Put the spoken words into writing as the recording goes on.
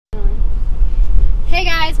Hey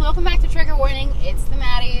guys, welcome back to Trigger Warning. It's the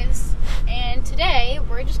Maddies, and today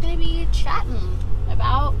we're just going to be chatting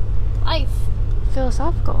about life.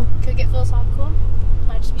 Philosophical. Could get philosophical.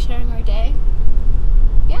 Might just be sharing our day.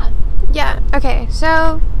 Yeah, okay,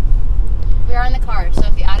 so We are in the car, so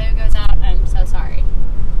if the audio goes out, I'm so sorry.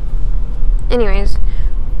 anyways,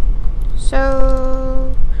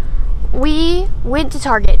 so we went to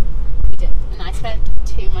Target We did, and I spent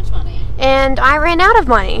too much money. and I ran out of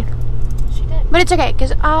money, She did. but it's okay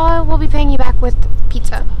because I will be paying you back with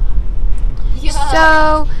pizza. Yeah.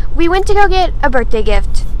 So we went to go get a birthday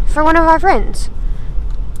gift for one of our friends,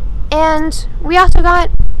 and we also got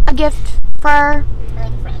a gift for Our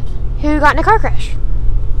other friend. who got in a car crash.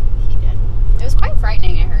 He did. It was quite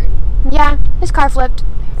frightening, I heard. Yeah, his car flipped.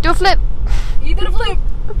 Do a flip. He did a flip.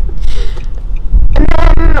 And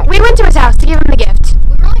then we went to his house to give him the gift.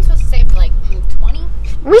 We were only supposed to stay for like 20.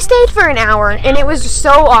 We stayed for an hour, and it was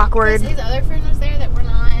so awkward. His other friend was there that we're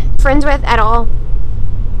not. Friends with at all.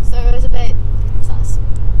 So it was a bit sus.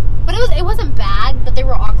 But it wasn't bad, but there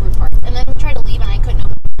were awkward parts. And then we tried to leave and I couldn't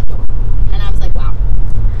open the door. And I was like, wow.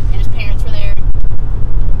 And his parents were there.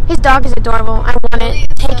 His dog is adorable. I want Really,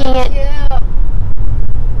 it. it's Taking so it. cute.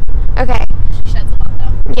 Okay. She sheds a lot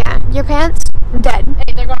though. Yeah. Your pants? Dead.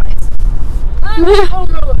 Hey, they're gone. It's... Oh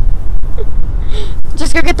no.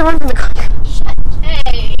 Just go get the one from the car. Shut.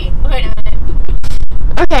 Hey. Wait a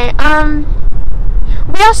minute. Okay.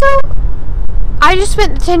 We also. I just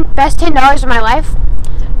spent the best $10 of my life.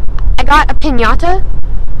 I got a piñata.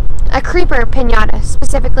 A creeper piñata,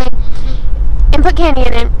 specifically. And put candy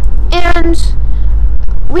in it. And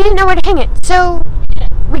we didn't know where to hang it. So We did.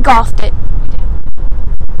 we golfed it. We did.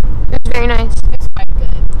 It was very nice. It was quite good.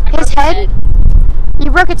 I His broke head? You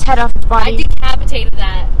broke its head off its I body. decapitated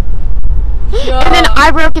that. And then I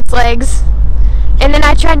broke its legs. And then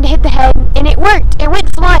I tried to hit the head, and it worked. It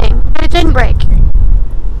went flying, but it didn't break.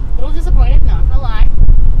 A little disappointed, not gonna lie.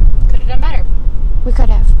 Could have done better. We could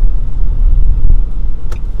have.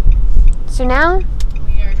 So now,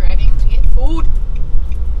 We are driving to get food.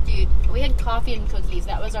 Dude, we had coffee and cookies.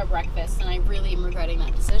 That was our breakfast, and I really am regretting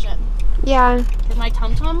that decision. yeah, Because my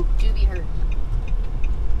tum-tum do be hurting.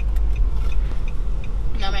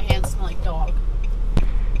 Now my hands smell like dog.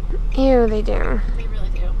 ew, they do. They really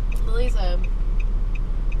do. Lily's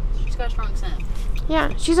she's got a strong scent.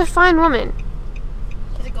 Yeah, she's a fine woman.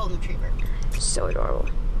 She's a golden retriever. So adorable.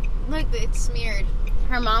 Look, it's smeared.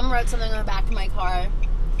 Her mom wrote something on the back of my car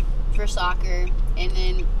for soccer, and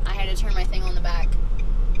then I had to turn my thing on the back,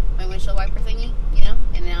 my windshield wiper thingy, you know,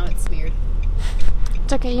 and now it's smeared.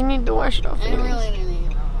 It's okay, you need to wash it off. I really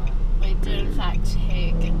didn't I did in fact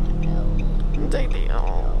take an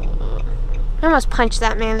L. I almost punched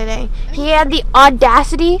that man today. He had the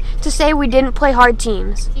audacity to say we didn't play hard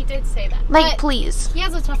teams. He did say that. Like, But please. he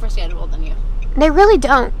has a tougher schedule than you. They really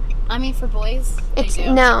don't. I mean, for boys, It's, they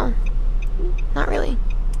do. no. Not really.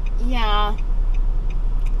 Yeah.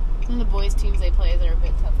 Some of the boys' teams they play, they're a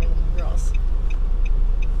bit tougher than the girls.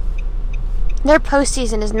 Their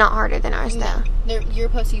postseason is not harder than ours, though. Your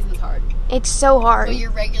postseason's hard. It's so hard. But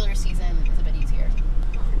your regular season is a bit easier.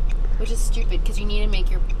 Which is stupid, because you need to make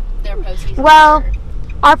their postseason Well, harder.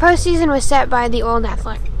 Our postseason was set by the old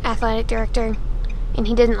athletic director, and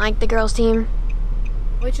he didn't like the girls' team.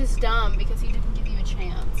 Which is dumb, because he didn't give you a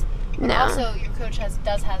chance. No. Also, your coach have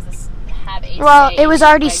a Well, say it was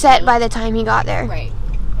already by set you. by the time he got there. Right.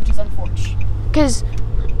 Which is unfortunate. Because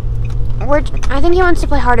I think he wants to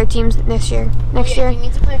play harder teams next year. You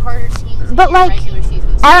need to play harder teams in But, your like, regular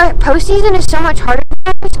seasons. Our postseason is so much harder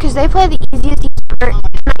than ours because they play the easiest teams ever. And,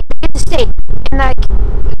 like, they get the state. And, like,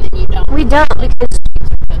 And then you don't. we don't because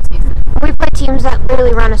Postseason. we play teams that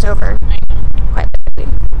literally run us over. I know. Quite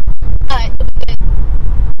literally.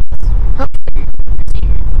 Hopefully.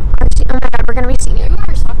 Oh my god, we're going to be seniors. You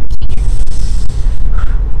are a soccer senior.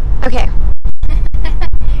 Okay.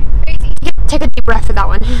 Crazy. Take a deep breath for that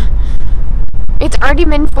one. It's already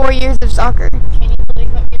been 4 years of soccer. Can you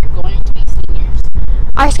believe that we are going to be seniors?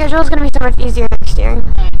 Our schedule is going to be so much easier next year. I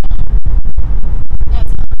know.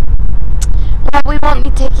 That's not Well, we won't be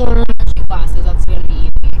taking... a few classes. That's going to be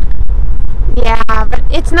easy. Yeah, but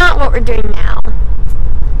it's not what we're doing now.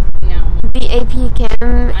 No. The AP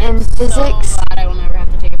Chem I'm and so physics. glad I will never have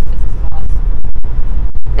to take a physics class.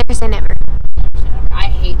 Never say never. Never say never. I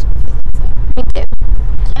hate physics. Me too.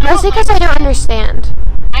 Mostly because I don't understand.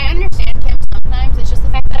 I understand chem sometimes. It's just the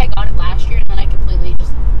fact that I got it last year and then I completely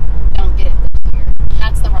just don't get it this year.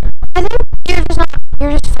 That's the hard part. I think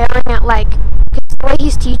you're just failing at, like, because the way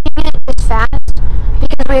he's teaching it is fast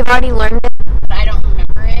because we've already learned it. But I don't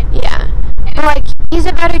remember it. Yeah. And But, like, he's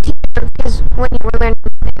a better teacher because when you were learning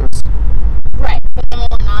things. right. But then when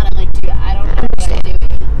we're not, I'm like, dude, I don't know what I Understand. do.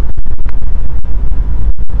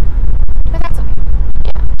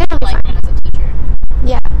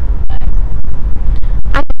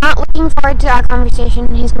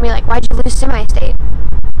 conversation, he's gonna be like, "Why'd you lose semi-state?"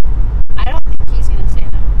 I don't think he's gonna say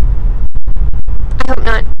that. I hope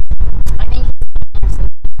not. I think he's gonna say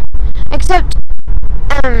Except,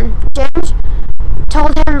 James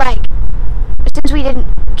told him, like, since we did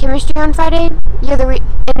chemistry on Friday,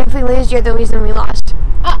 and if we lose, you're the reason we lost.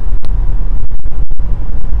 Ah.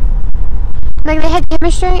 Like, they had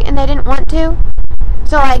chemistry and they didn't want to,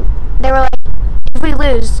 so like they were like, if we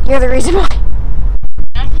lose, you're the reason why.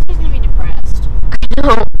 I think he's gonna be depressed. I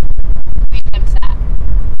know. Make him sad.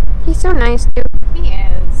 He's so nice, dude. He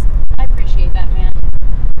is. I appreciate that man.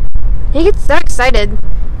 He gets so excited.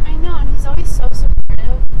 I know, and he's always so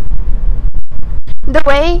supportive. The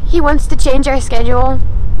way he wants to change our schedule.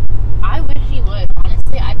 I wish he would.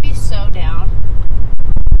 Honestly, I'd be so down.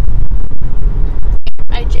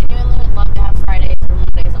 I genuinely would love to have Fridays or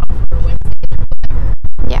Mondays off or Wednesdays or whatever.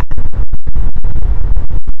 Yeah.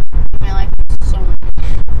 My life is so much.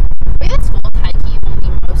 Being at school is high-key one of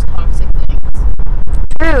the most toxic things.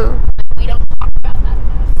 True. Like, we don't talk about that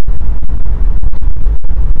enough.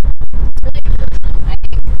 It's really unfortunate, I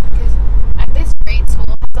think, because at this rate,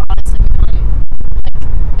 school has honestly become,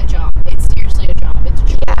 like, a job. It's seriously a job. It's a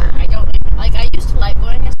chore. Yeah. I don't, like, I used to like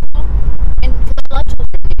going to school, and because I love to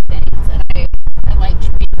learn new things, and I like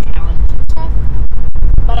being challenged and stuff,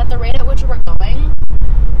 but at the rate at which we're going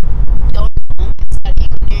home and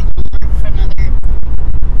studying and doing homework for another,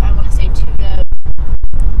 I want to say 2 to,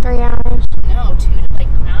 3 hours. no, 2 to, like,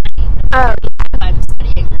 9. Oh, I'm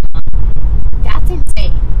studying right now. That's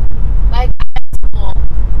insane. Like, at school,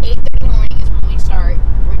 8:30 in the morning is when we start.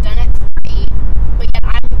 We're done at 3, but yet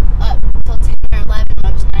I'm up till 10 or 11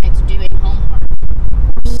 most nights doing homework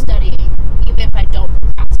or studying, even if I don't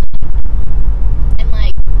procrastinate. And,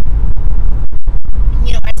 like,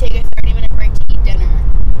 you know, I take a 30-minute break to eat dinner,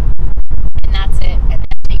 and that's it. And then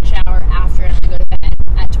I take a shower after, and I go to bed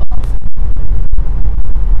at 12.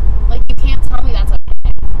 Like, you can't tell me that's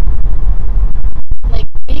okay. Like,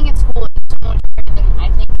 being at school is so much harder than,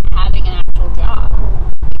 I think, having an actual job.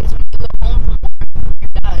 Because when you go home from work,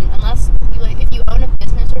 you're done. Unless, if you own a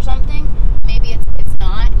business or something, maybe it's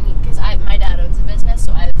not. Because my dad owns a business,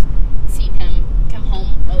 so I've seen him come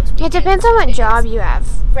home most weekends. it depends on what job you have.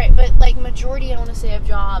 Right, but, like, majority, I want to say, of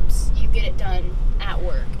jobs, you get it done at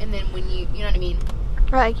work. And then when you know what I mean?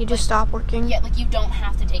 Or like you just stop working. Yeah, like, you don't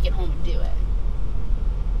have to take it home and do it.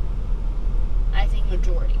 I think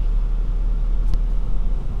majority.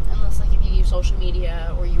 Unless, like, if you use social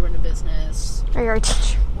media or you run a business Or you're a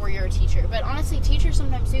teacher. or you're a teacher. But honestly, teachers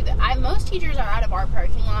sometimes do that. Most teachers are out of our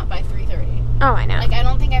parking lot by 3:30. Oh, I know. Like, I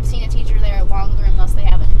don't think I've seen a teacher there longer unless they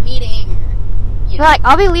have, like, a meeting or, you know. But, like,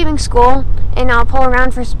 I'll be leaving school and I'll pull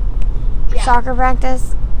around for Yeah. soccer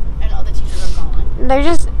practice. And all the teachers are gone. They're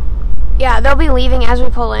just, they'll be leaving as we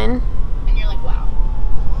pull in. And you're like, wow.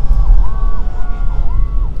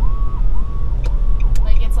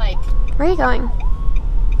 Like, it's like, Where are you going?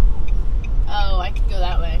 oh, I could go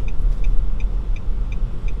that way.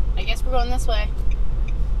 I guess we're going this way.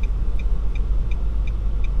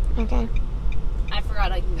 Okay. I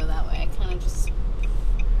forgot I can go that way. I kind of just...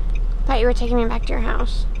 Thought you were taking me back to your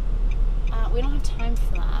house. we don't have time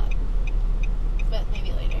for that. But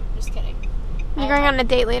maybe later. Just kidding. You're going on a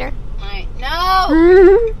date later. No!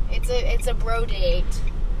 The It's a bro date.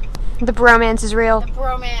 bromance is real. The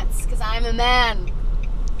bromance, because I'm a man.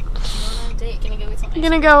 Going on a date. Gonna go get something. You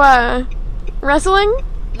gonna go, wrestling?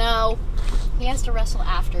 No. He has to wrestle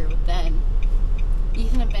after, but then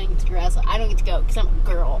Ethan and Ben get to wrestle. I don't get to go because I'm a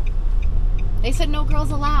girl. They said no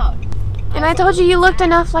girls allowed. And I told you you looked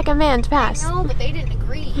enough like a man to pass. No, but they didn't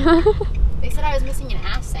agree. They said I was missing an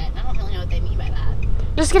asset, and I don't really know what they mean by that.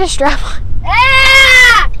 Just get a strap on.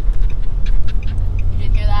 Ah! You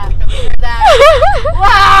didn't hear that? Nobody heard that?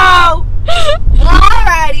 Wow!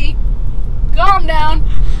 Alrighty. Calm down.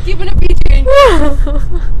 Keeping it PG.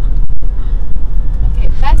 Okay,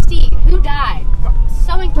 bestie, who died?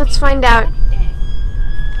 Sewing. Let's find out. Dang.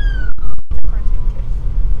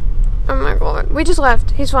 Oh my god. We just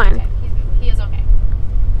left. He's fine. Okay, he is okay.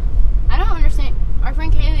 I don't understand. Our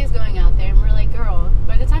friend Kaylee is going out there, and we're like, girl,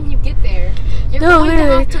 by the time you get there, you're No, going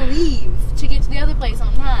literally. to have to leave to get to the other place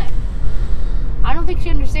on time. I don't think she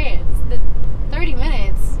understands. The 30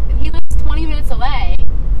 minutes, and he lives 20 minutes away.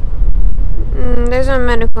 There's a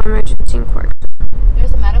medical emergency in Clarksville.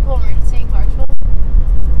 There's a medical emergency in Clarksville?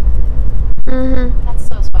 Mm-hmm. That's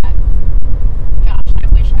so swag. Gosh,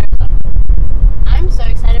 I wish I was up. I'm so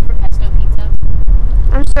excited for pesto pizza.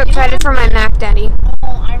 I'm so excited for my Mac Daddy.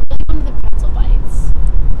 Oh, I really wanted the pretzel bites.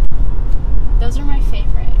 Those are my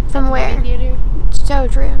favorite. From At the where? movie theater. So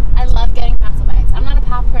true. I love getting pretzel bites. I'm not a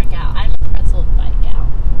popcorn gal. I'm a pretzel bite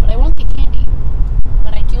gal. But I won't get candy.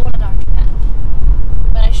 But I do want a Dr. Pep.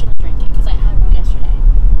 I shouldn't drink it because I had one yesterday.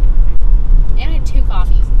 And I had 2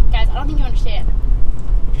 coffees. Guys, I don't think you understand.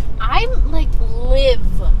 I, like,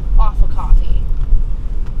 live off of coffee.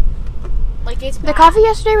 Like, it's bad. The coffee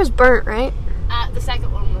yesterday was burnt, right? The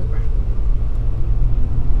second one was burnt.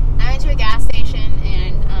 I went to a gas station,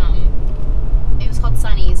 and it was called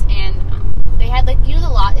Sunny's, and they had, like, you know the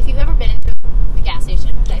lot, if you've ever been into a gas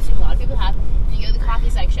station, which I assume a lot of people have, and you go to the coffee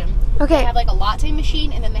section, Okay. they have, like, a latte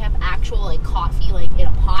machine, and then they have actual, like, coffee, like, in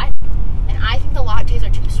a pot, and I think the lattes are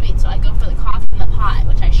too sweet, so I go for the coffee in the pot,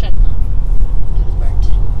 which I shouldn't have, and it was burnt.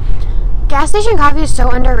 Gas station coffee is so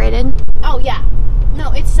underrated. Oh, yeah.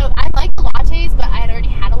 No, it's so, I like the lattes, but I had already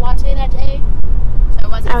had a latte that day, so I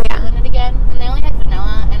wasn't feeling it again, and they only had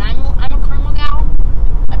vanilla, and I'm a caramel gal.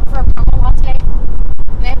 I prefer a caramel latte,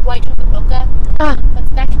 and they have white chocolate mocha, but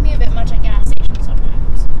that can be a bit much at gas stations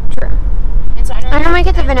sometimes. True. And so I normally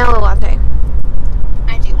get the vanilla latte.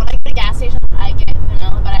 I do. When I go to gas stations, I get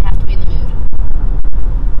vanilla, but I have to be in the mood.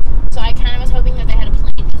 So I kind of was hoping that they had a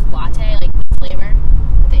plain just latte, like, with flavor,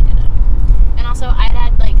 but they didn't. And also, I'd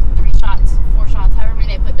had, like, 3 shots, 4 shots, however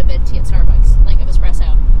many they put in a venti at Starbucks, like, of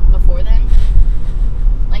espresso before then.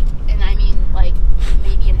 Like, and I mean, like,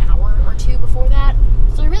 maybe an hour or 2 before that.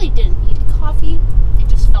 So I really didn't need coffee. It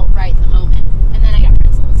just felt right in the moment. And then I got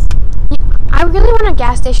pretzels. I really want a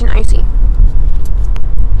gas station icy.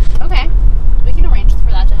 Okay. We can arrange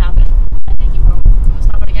for that to happen. I think you will. We'll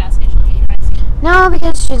stop at a gas station and get your icy. No,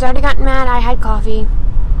 because she's already gotten mad. I had coffee.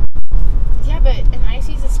 Yeah, but an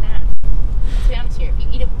icy is a snack. Let's be honest here. If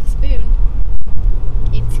you eat it with a spoon,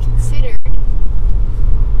 it's considered... You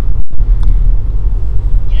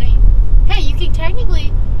know what I mean? Hey, you can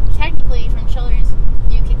technically from Chillers,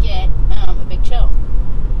 you could get a Big Chill.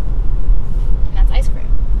 And that's ice cream.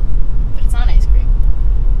 But it's not ice cream.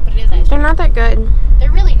 But it is ice cream. They're not that good.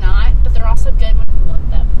 They're really not, but they're also good when you look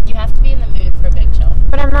them. You have to be in the mood for a Big Chill.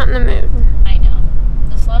 But I'm not in the mood. I know.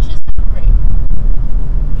 The slush is great.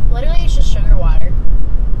 Literally, it's just sugar water.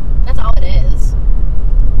 That's all it is.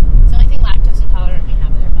 It's the only thing lactose intolerant we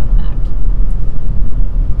have there, fun fact.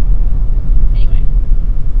 Anyway.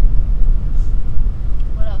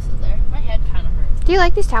 What else is there? My head kind of hurts. Do you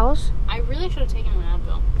like these towels? I really should have taken an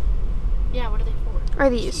Advil. Yeah, what are they for? Or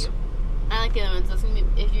these? I like the other ones. That's gonna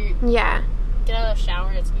be, if you Yeah. get out of the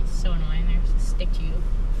shower, it's gonna be so annoying. They're just stick to you.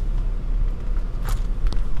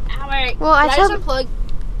 Ow, wait. Well, I just told- unplug.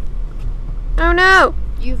 Oh no!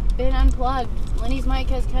 You've been unplugged. Lenny's mic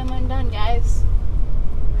has come undone, guys.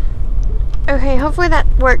 Okay, hopefully that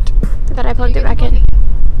worked. That I plugged it back in.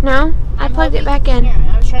 No? I plugged it back in. Here,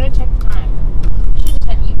 I was trying to check the time. I should have just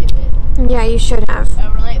had you do it. Yeah, you should have.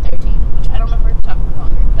 We're only at 13, which I don't know if we're talking for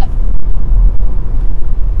longer, but...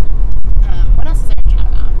 what else is there to chat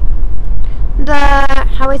about?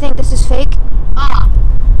 How we think this is fake.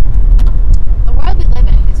 The world we live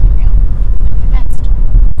in is real. I'm convinced.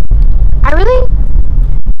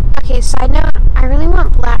 Okay, side note, I really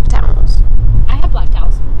want black towels. I have black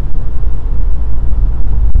towels.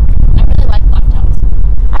 I really like black towels.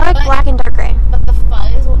 I like black and dark gray. But the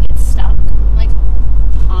fuzz will get stuck, like,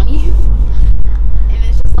 on you. And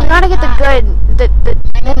it's just like... You gotta get the good,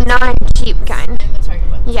 the non-cheap kind. And the Target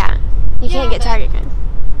one. Yeah. You can't get but- Target kind.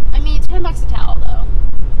 I mean, it's $10 a towel, though.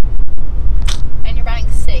 And you're buying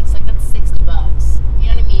 6, like, that's $60. You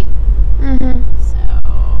know what I mean? Mm-hmm. So...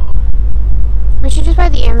 We should just buy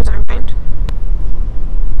the Amazon kind.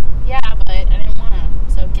 Yeah, but I didn't want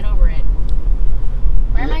to, so get over it.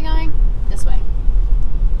 Where am I going? This way.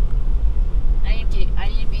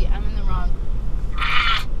 I'm in the wrong.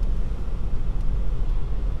 Ah!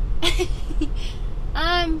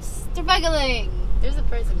 I'm struggling. There's a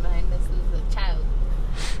person behind us. This is a child.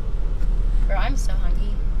 Bro, I'm so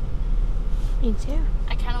hungry. Me too.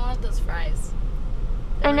 I kind of wanted those fries.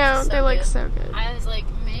 I know, just they look good. so good. I was like,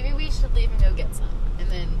 maybe we should leave and go get some. And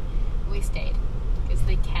then we stayed. Because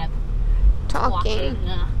they kept Talking.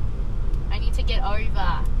 I need to get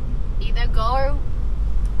over. Either go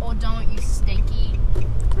or don't, you stinky.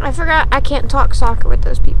 I forgot I can't talk soccer with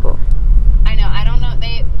those people. I know, I don't know.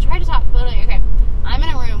 They try to talk, literally, okay. I'm in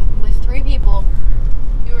a room with 3 people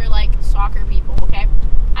who are like soccer people, okay?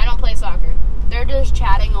 I don't play soccer. They're just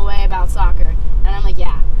chatting away about soccer. And I'm like,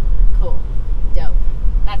 yeah, cool, dope.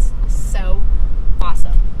 That's so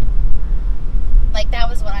awesome. Like, that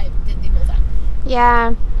was what I did the whole time.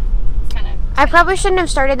 Yeah. It's kind of... I probably shouldn't have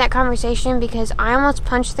started that conversation because I almost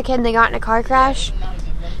punched the kid that got in a car crash Not a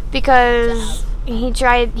good one. because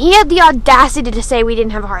he had the audacity to say we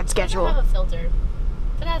didn't have a hard I don't schedule. have a filter,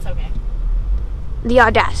 but that's okay. The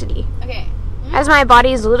audacity. Okay. As my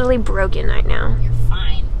body is literally broken right now. You're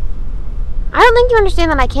fine. I don't think you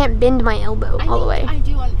understand that I can't bend my elbow all the way. I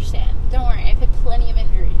do understand. Don't worry. I've had plenty of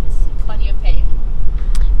injuries.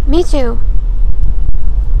 Me too.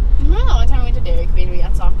 I remember the one time we went to Dairy Queen and we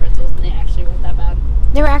got soft pretzels and they actually weren't that bad.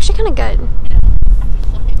 They were actually kind of good. You know, after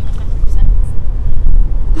flipping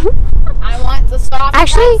 100%. I want the soft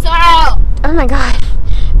Actually- pretzel! Oh my god.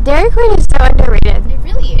 Dairy Queen is so underrated. It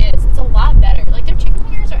really is. It's a lot better. Like, their chicken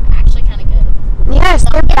fingers are actually kind of good. Yes,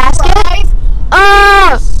 their basket. Fries,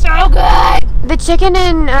 Oh! so good! The chicken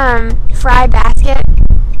and fry basket.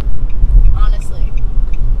 Honestly.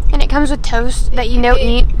 And it comes with toast that If you don't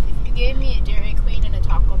gave- eat. If you gave me a Dairy Queen and a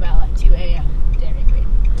Taco Bell at 2 a.m., Dairy Queen.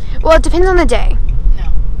 Well, it depends on the day.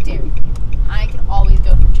 No, Dairy Queen. I can always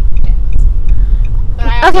go for chicken tenders. But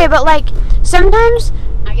I also, Okay, but like, sometimes,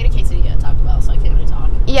 I get a quesadilla at Taco Bell, so I can't really talk.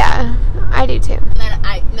 yeah, I do too. And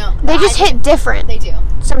then They just hit different They do.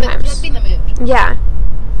 But sometimes. just be in the mood. Yeah.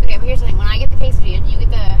 Okay, but here's the thing. When I get the quesadilla, do you get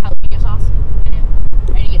the jalapeno sauce in it?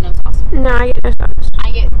 Or do you get no sauce? No, I get no sauce.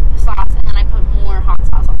 I get sauce, and then I put more hot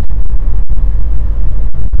sauce on it.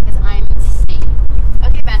 Because I'm insane.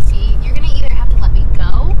 Okay, Bessie, you're going to either have to let me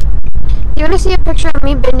go. You want to see a picture of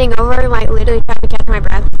me bending over, like literally trying to catch my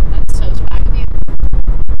breath? That's so swag of you.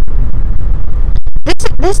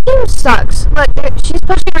 This game sucks. Look, she's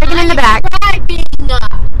pushing Reagan in the back. Driving.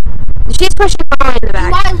 She's pushing Mama in the Do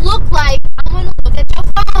back. I look like I'm going to look at your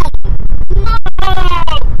phone? No!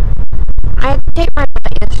 I taped my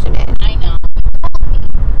butt yesterday. I know. You told me.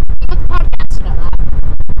 You put the podcast about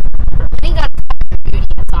that. Then he got a booty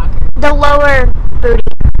at soccer. The lower booty.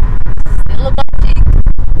 Still a butt cheek.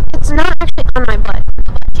 It's not actually on my butt. A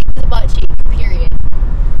butt cheek is a butt cheek, period.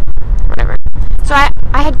 Whatever. So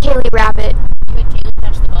I had Kaylee wrap it. You had Kaylee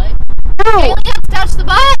touch the butt? No! Kaylee has touched the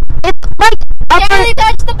butt! It's like upper. Kaylee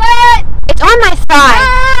touched the butt! It's on my thigh.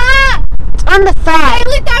 Ah! It's on the thigh.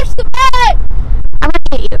 Kaylee touched the butt! I'm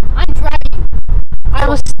gonna hit you. I'm driving. I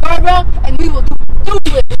will start up and we will do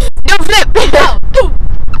it. Don't flip. No, do.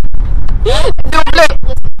 Don't flip.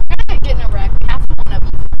 Listen, we're not getting a wreck. We have to one up.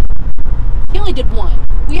 He only did one.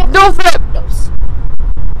 We have Don't flip. dose.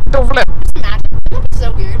 Don't flip. Just imagine. That'd be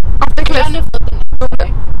so weird. Off the We got cliff. into flipping.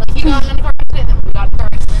 Okay. Like he got in a car accident and we got in a car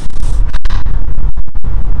accident.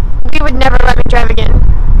 We would never let me drive again.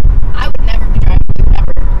 I would never be driving you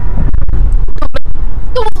ever.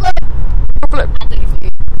 Don't flip. Don't flip. I think if you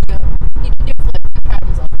he did do a flip. He proud of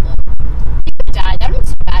himself. He would have died. That would have been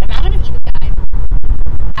so bad. Imagine if he would have died.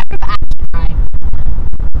 I would have actually cried.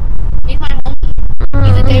 He's my homie.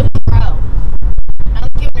 He's a day one bro. I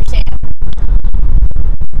don't think you understand.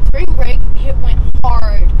 Spring break it went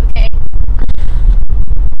hard, okay?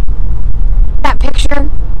 That picture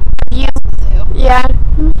of you. Yeah.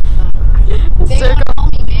 Day one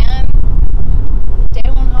homie, man. Day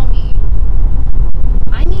one homie.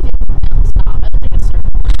 I need to stop. I look like a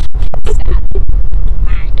circle. Sad.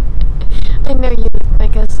 Alright. I know you look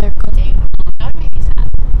like a circle. Day one. That would make me sad.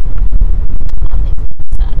 I don't think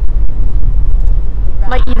it's sad.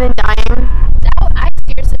 Like even dying. I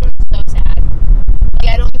seriously was so sad. Like,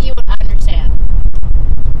 I don't think you would understand.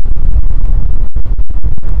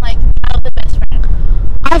 Like, I was the best friend.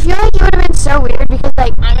 I feel like it would have been so weird because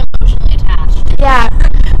like, I'm emotionally attached. yeah.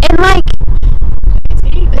 And like,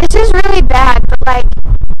 this is really bad, but like,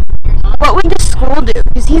 You're not. what would the school do?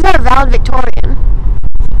 Because he's a valedictorian.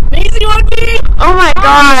 Maisie Monkey! Oh my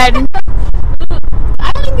god.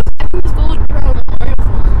 I don't think the guy from the school would give her a memorial for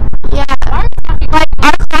him. Yeah. Why are you talking Like,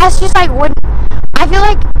 our class just like wouldn't. I feel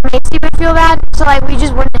like Macy would feel bad, so like we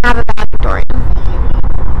just wouldn't have a valedictorian.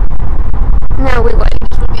 No, we wouldn't.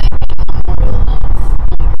 Which would be like a memorial of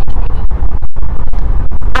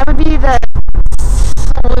I would be the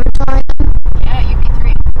salutatorian. yeah, you'd be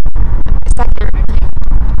 3. Second.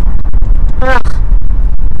 Ugh.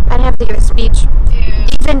 I'd have to give a speech.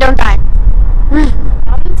 Dude, Ethan, don't die. that would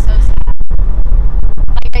have been so sad.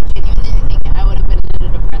 Like, I genuinely think I would have been in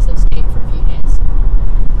a depressive state for a few days.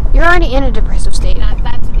 You're already in a depressive state. Yeah, but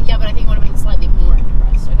I think I would have been slightly more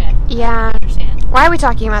depressed, okay? Yeah. I understand. Why are we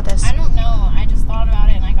talking about this? I don't know. I just thought about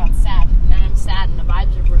it and I got sad. And I'm sad and the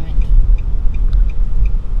vibes are ruined.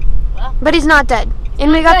 Well, But he's not dead.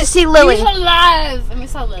 And we got to see Lily. He's alive! And we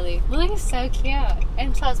saw Lily. Lily is so cute.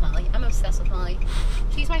 And so is Molly. I'm obsessed with Molly.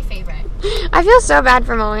 She's my favorite. I feel so bad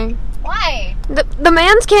for Molly. Why? The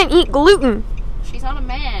mans can't eat gluten. She's not a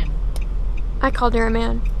man. I called her a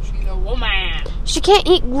man. She's a woman. She can't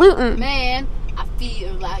eat gluten. Man, I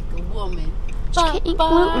feel like a woman. She can't eat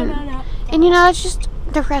gluten. And you know, it's just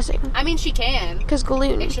depressing. I mean, she can. Because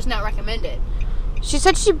gluten. It's just not recommended. She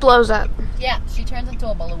said she blows up. Yeah, she turns into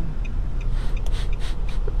a balloon.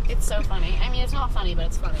 It's so funny. I mean, it's not funny, but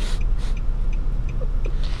it's funny.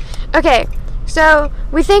 Okay, so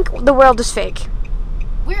we think the world is fake.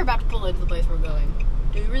 We're about to pull into the place we're going.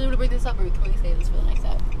 Do we really want to bring this up, or can we say this for the next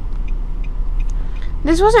time?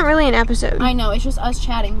 This wasn't really an episode. I know, it's just us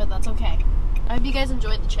chatting, but that's okay. I hope you guys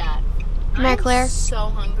enjoyed the chat. Matt Claire. I'm so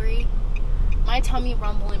hungry. My tummy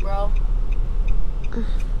rumbling, bro.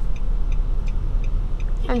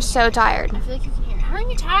 I'm so tired. I feel like you can hear it. How are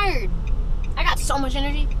you tired? I got so much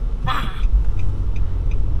energy.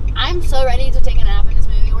 I'm so ready to take a nap in this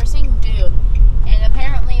movie. We're seeing Dune. And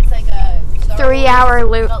apparently it's like a 3-hour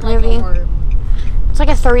movie. It's like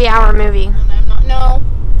a 3-hour movie. No.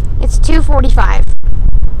 It's 2:45.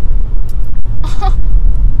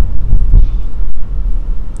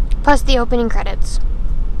 Plus the opening credits.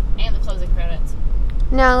 And the closing credits.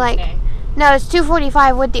 No, like, Okay. no, it's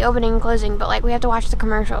 2:45 with the opening and closing, but like we have to watch the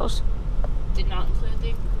commercials. Did not include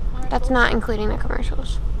the commercials? That's not including the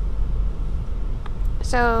commercials.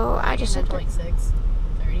 So I just said like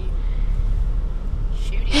 6:30.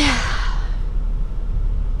 Shooting.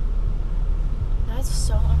 That's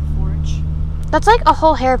so unfortunate. that's like a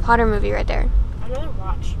whole Harry Potter movie right there. I'd rather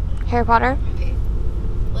watch Harry Potter. the movie.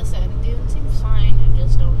 Listen, Dune seems fine. I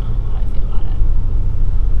just don't know how I feel about it.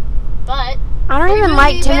 But I don't free even movie,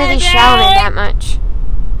 like Timothée baby! Chalamet that much.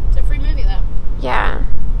 It's a free movie though. Yeah.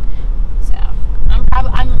 So I'm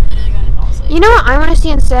literally going to fall asleep. You know what I want to see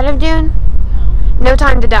instead of Dune? No. No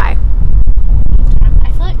Time to Die.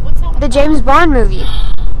 I feel like what's that one The about? James Bond movie.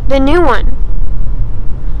 The new one.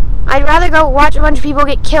 I'd rather go watch a bunch of people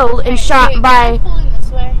get killed and Okay, shot wait, by... Can I pull in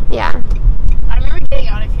this way? Yeah. I remember getting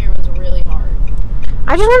out of here was really hard.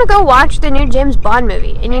 I just want to go watch the new James Bond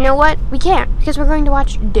movie. And you know what? We can't, because we're going to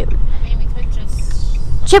watch Dune. I mean, we could just.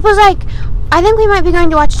 Chip was like, I think we might be going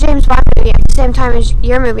to watch James Bond movie at the same time as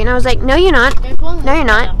your movie. And I was like, no, you're not. Maybe pull in No, you're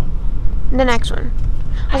that not. one. The next one.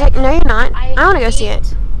 I was like, no, you're not. I want to go see it.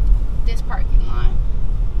 hate This parking lot.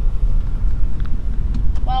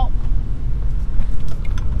 Well,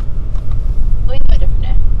 we can go a different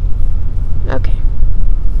day. Okay.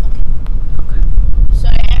 Okay. So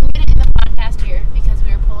I am going to end the podcast here because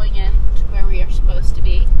we are pulling in to where we are supposed to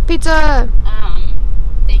be. Pizza.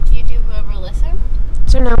 Thank you to whoever listened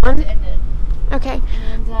So no to one? end it. Okay.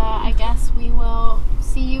 And I guess we will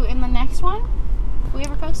see you in the next one. If we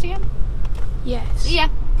ever post again. Yes. See ya.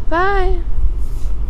 Bye.